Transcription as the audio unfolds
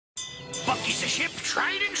Bucky's a ship,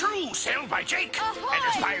 tried and true, sailed by Jake and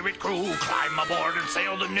his pirate crew. Climb aboard and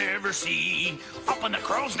sail the never sea. Up on the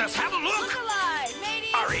crow's nest, have a look. Alive, matey.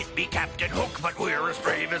 Our it be Captain Hook, but we're as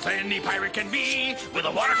brave as any pirate can be. With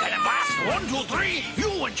a water cannon blast, 1, 2, 3,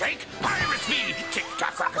 you and Jake, pirates be. Tic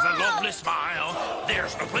Toc Croc is a lovely smile.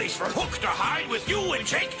 There's no place for Hook to hide. With you and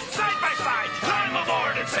Jake, side by side, climb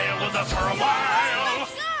aboard and sail with us for a while.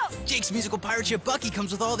 Jake's Musical Pirate Ship Bucky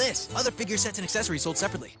comes with all this. Other figure sets and accessories sold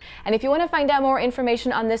separately. And if you want to find out more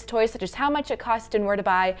information on this toy, such as how much it costs and where to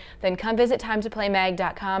buy, then come visit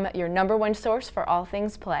timetoplaymag.com, your #1 source for all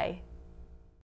things play.